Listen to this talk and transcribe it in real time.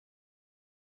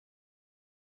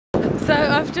So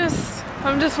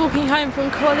I'm just walking home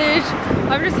from college.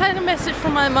 I've just had a message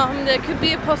from my mum. There could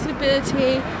be a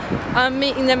possibility I'm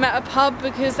meeting them at a pub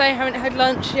because they haven't had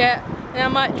lunch yet, and I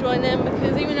might join them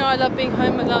because even though I love being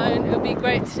home alone, it would be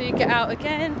great to get out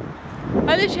again.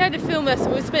 I literally had a film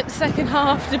lesson. We spent the second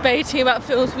half debating about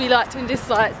films we liked and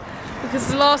disliked, because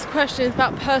the last question is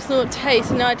about personal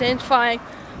taste and identifying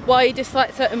why you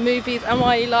dislike certain movies and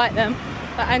why you like them,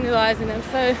 by analysing them.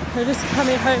 So I'm just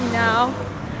coming home now.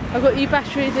 I've got new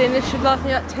batteries in, this should last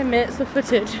me about 10 minutes of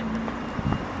footage.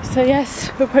 So yes,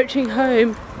 we're approaching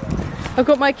home. I've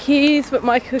got my keys, but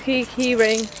my cookie key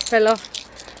ring fell off.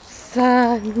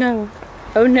 So no,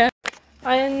 oh no.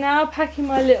 I am now packing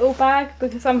my little bag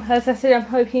because as I said, I'm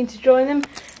hoping to join them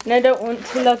and I don't want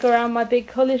to lug around my big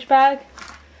college bag.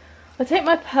 I'll take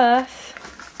my purse.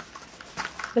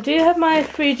 I do have my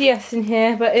 3DS in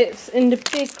here, but it's in the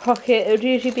big pocket. It would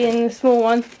usually be in the small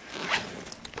one.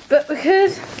 But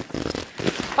because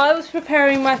I was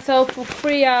preparing myself for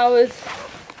 3 hours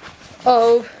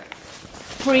of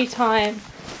free time,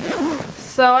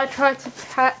 so I tried to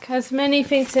pack as many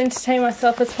things to entertain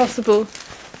myself as possible.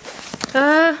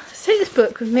 Let's take this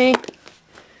book with me.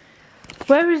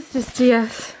 Where is this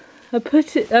DS? I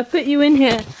put you in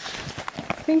here.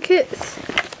 I think it's,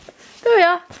 there we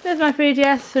are. There's my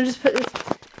 3DS. So I'll just put this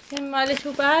in my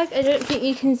little bag. I don't think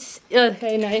you can see.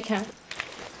 Okay, no, you can.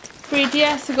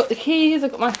 3DS, I've got the keys,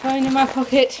 I've got my phone in my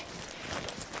pocket.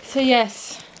 So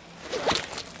yes,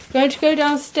 I'm going to go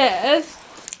downstairs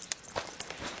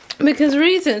because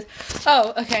reasons.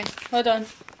 Oh, okay, hold on.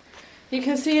 You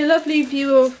can see a lovely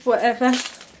view of whatever.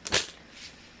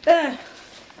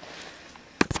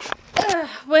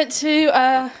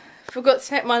 Forgot to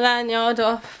take my lanyard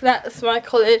off. That's my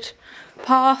college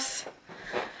pass.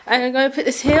 And I'm going to put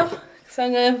this here, so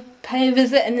I'm going to pay a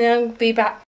visit and then I'll be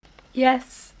back.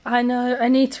 Yes, I know, I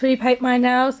need to repaint my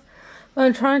nails. But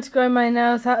I'm trying to grow my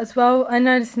nails out as well. I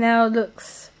know this nail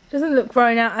doesn't look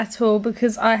grown out at all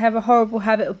because I have a horrible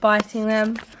habit of biting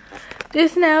them.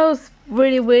 This nail's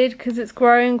really weird because it's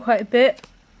growing quite a bit,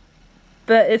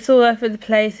 but it's all over the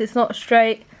place, it's not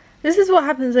straight. This is what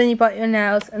happens when you bite your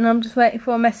nails, and I'm just waiting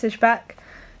for a message back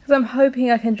because I'm hoping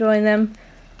I can join them.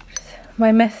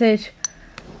 My message,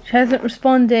 she hasn't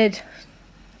responded.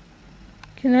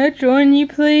 Can I join you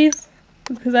please?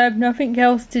 Because I have nothing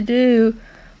else to do.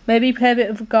 Maybe play a bit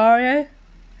of Vigario?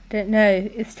 Don't know,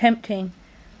 it's tempting.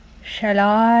 Shall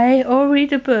I? Or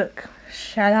read a book?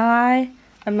 Shall I?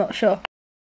 I'm not sure.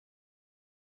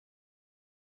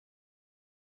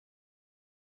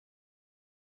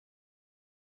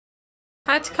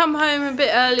 I had to come home a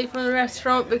bit early from the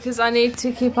restaurant because I need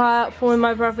to keep an eye out for when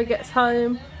my brother gets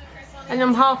home. And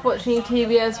I'm half watching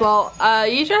TV as well.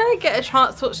 Usually I don't get a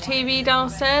chance to watch TV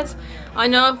downstairs. I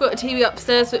know I've got a TV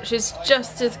upstairs which is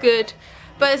just as good,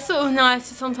 but it's sort of nice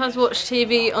to sometimes watch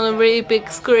TV on a really big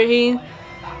screen.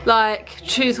 Like,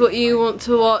 choose what you want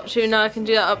to watch, even though I can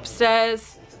do that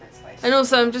upstairs. And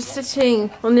also I'm just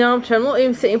sitting on the armchair. I'm not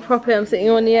even sitting properly, I'm sitting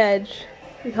on the edge.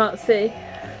 You can't see.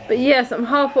 But yes, I'm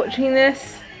half watching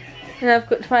this. And I've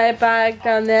got my bag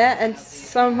down there and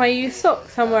some of my used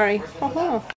socks I'm wearing.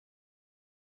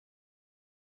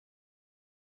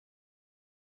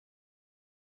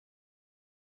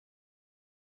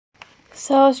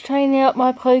 So I was training up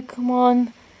my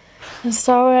Pokemon and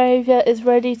Staravia is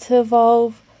ready to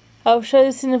evolve. I'll show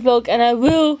this in the vlog and I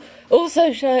will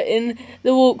also show it in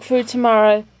the walkthrough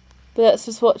tomorrow. But let's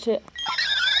just watch it.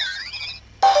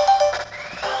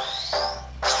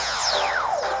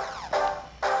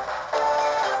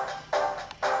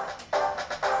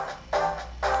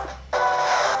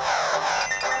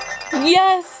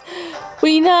 Yes!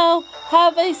 We now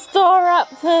have a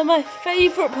Staraptor, my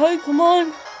favourite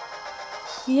Pokemon.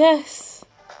 Yes.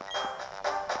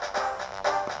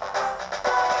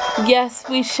 Yes,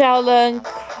 we shall learn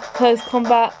close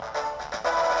combat.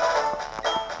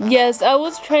 Yes, I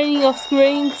was training off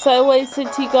screen because I always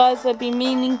said to you guys I'd be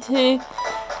meaning to.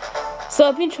 So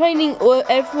I've been training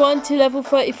everyone to level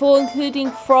 34,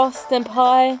 including Frost and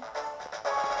Pie.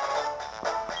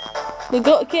 We've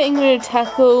got getting rid of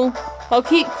Tackle. I'll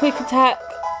keep Quick Attack,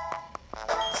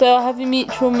 so I'll have a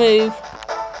mutual move.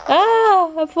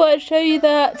 Ah, I thought I'd show you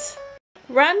that.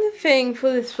 Random thing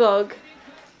for this vlog,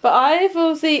 but I've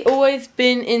obviously always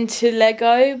been into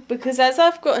Lego because as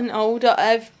I've gotten older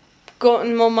I've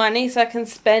gotten more money so I can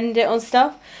spend it on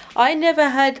stuff. I never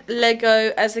had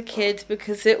Lego as a kid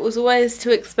because it was always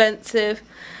too expensive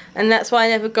and that's why I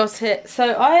never got it. So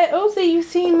you've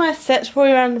seen my sets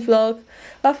probably around the vlog.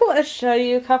 I thought I'd show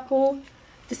you a couple.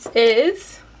 This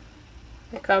is,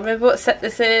 I can't remember what set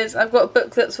this is. I've got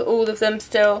booklets for all of them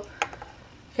still.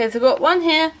 Okay, so I've got one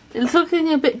here. It's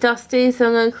looking a bit dusty, so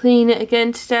I'm going to clean it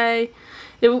again today.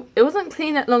 It wasn't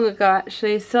cleaned that long ago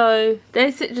actually, so they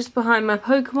sit just behind my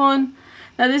Pokemon.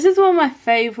 Now this is one of my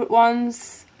favourite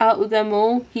ones out of them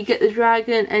all. You get the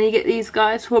dragon and you get these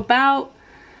guys for about,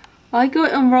 I got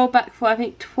it on rollback for I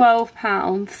think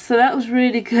 £12, so that was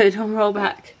really good on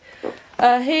rollback.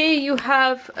 Here you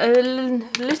have a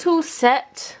little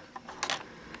set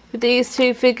with these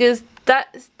two figures.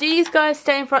 These guys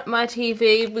stay in front of my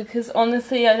TV because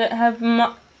honestly I don't have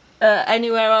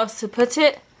anywhere else to put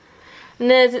it. And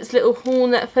there's its little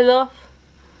horn that fell off.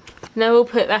 Now we'll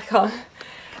put it back on.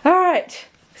 Alright,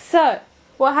 so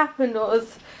what happened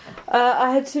was I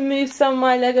had to move some of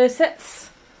my Lego sets.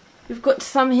 We've got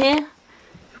some here.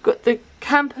 We've got the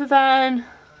camper van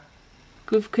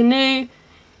with canoe.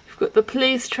 You've got the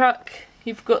police truck.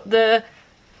 You've got the...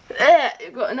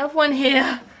 you've got another one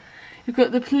here. You've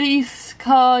got the police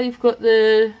car. You've got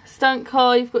the stunt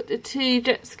car. You've got the 2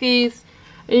 jet skis.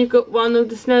 And you've got one of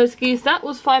the snow skis. That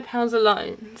was £5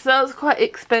 alone. So that was quite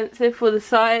expensive for the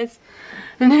size.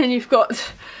 And then you've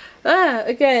got,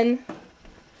 again,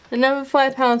 another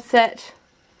 £5 set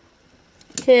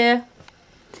here.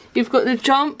 You've got the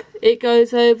jump. It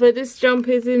goes over. This jump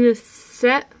is in a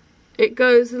set. It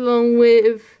goes along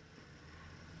with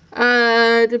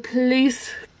the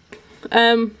police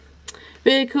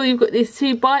vehicle. You've got these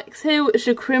 2 bikes here, which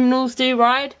the criminals do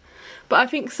ride. But I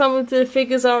think some of the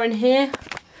figures are in here.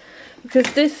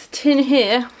 Because this tin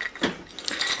here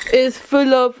is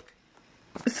full of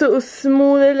sort of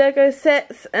smaller Lego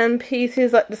sets and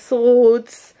pieces like the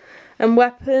swords and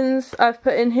weapons I've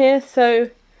put in here so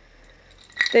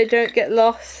they don't get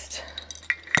lost.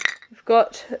 We've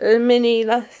got a mini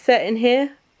set in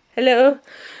here. Hello.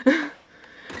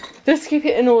 Just keep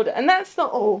it in order. And that's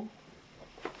not all.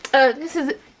 This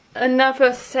is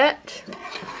another set.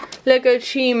 Lego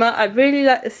Chima. I really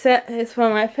like the set. It's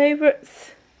one of my favourites.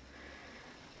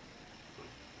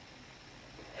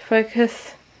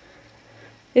 Focus.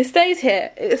 It stays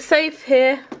here. It's safe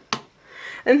here.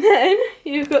 And then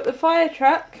you've got the fire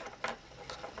truck.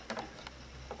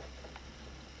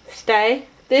 Stay.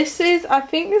 This is, I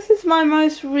think this is my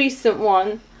most recent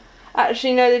one.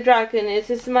 Actually no, the dragon is.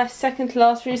 This is my second to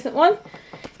last recent one.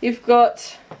 You've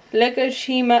got Lego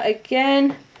Chima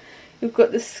again. You've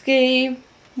got the ski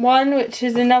one, which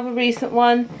is another recent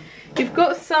one. You've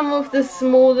got some of the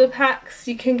smaller packs.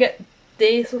 You can get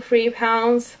these for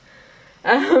 £3.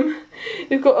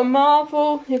 You've got a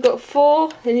Marvel, you've got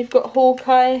 4, and you've got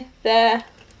Hawkeye there.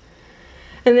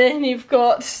 And then you've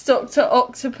got Dr.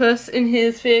 Octopus in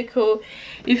his vehicle.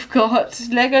 You've got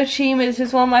Lego Chima, this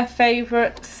is one of my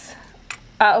favourites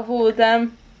out of all of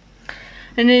them.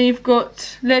 And then you've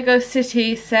got Lego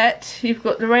City set, you've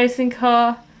got the racing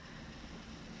car,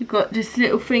 you've got this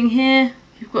little thing here,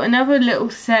 you've got another little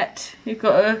set, you've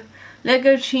got a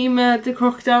Lego Chima, the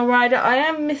crocodile rider. I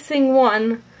am missing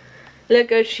one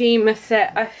Lego Chima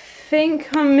set. I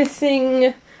think I'm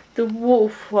missing the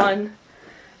wolf one.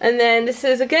 And then this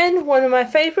is again one of my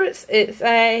favourites. It's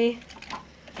a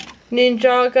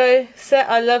Ninjago set.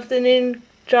 I love the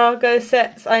Ninjago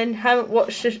sets. I haven't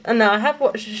watched I have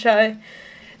watched the show.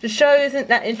 The show isn't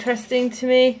that interesting to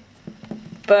me,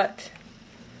 but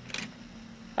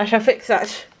I shall fix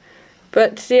that.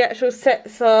 But the actual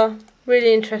sets are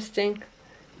really interesting.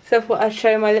 So I thought I'd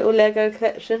show my little Lego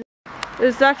collection.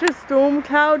 Is that a storm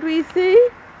cloud we see?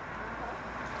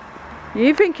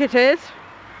 You think it is?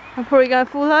 I'm probably going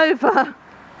to fall over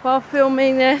while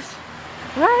filming this.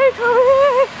 Right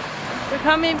away! We're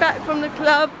coming back from the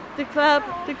club, the club,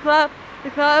 the club, the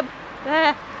club.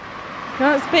 There.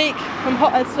 Can't speak. I'm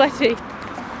hot and sweaty.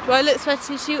 Do I look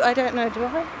sweaty to you? I don't know, do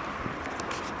I?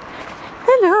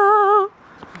 Hello!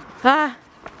 Ah,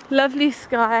 lovely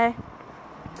sky.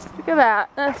 Look at that.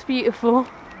 That's beautiful.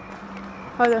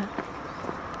 Hold on.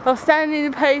 I'll stand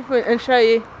in the pavement and show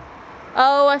you.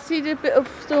 Oh, I see the bit of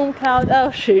storm cloud.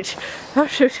 Oh shoot. Oh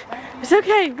shoot. It's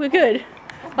okay, we're good.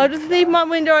 I'll just leave my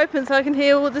window open so I can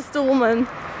hear all the storm and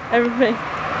everything.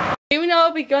 Even though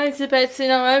I'll be going to bed soon,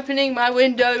 I'm opening my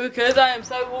window because I am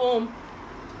so warm.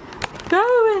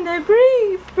 Go in there,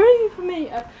 breathe, breathe for me.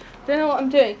 I don't know what I'm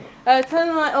doing. Turn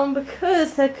the light on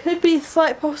because there could be a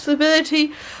slight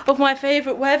possibility of my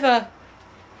favourite weather.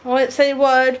 I won't say a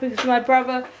word because my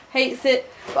brother hates it,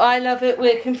 but I love it.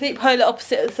 We're complete polar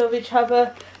opposites of each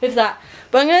other with that.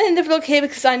 But I'm going to end the vlog here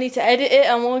because I need to edit it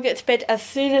and I want to get to bed as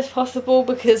soon as possible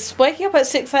because waking up at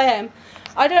 6 AM,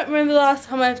 I don't remember the last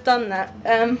time I've done that.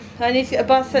 I need to get a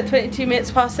bus at 22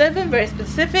 minutes past 7, very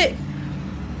specific,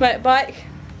 motorbike.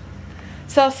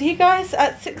 So I'll see you guys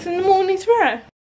at 6 in the morning tomorrow.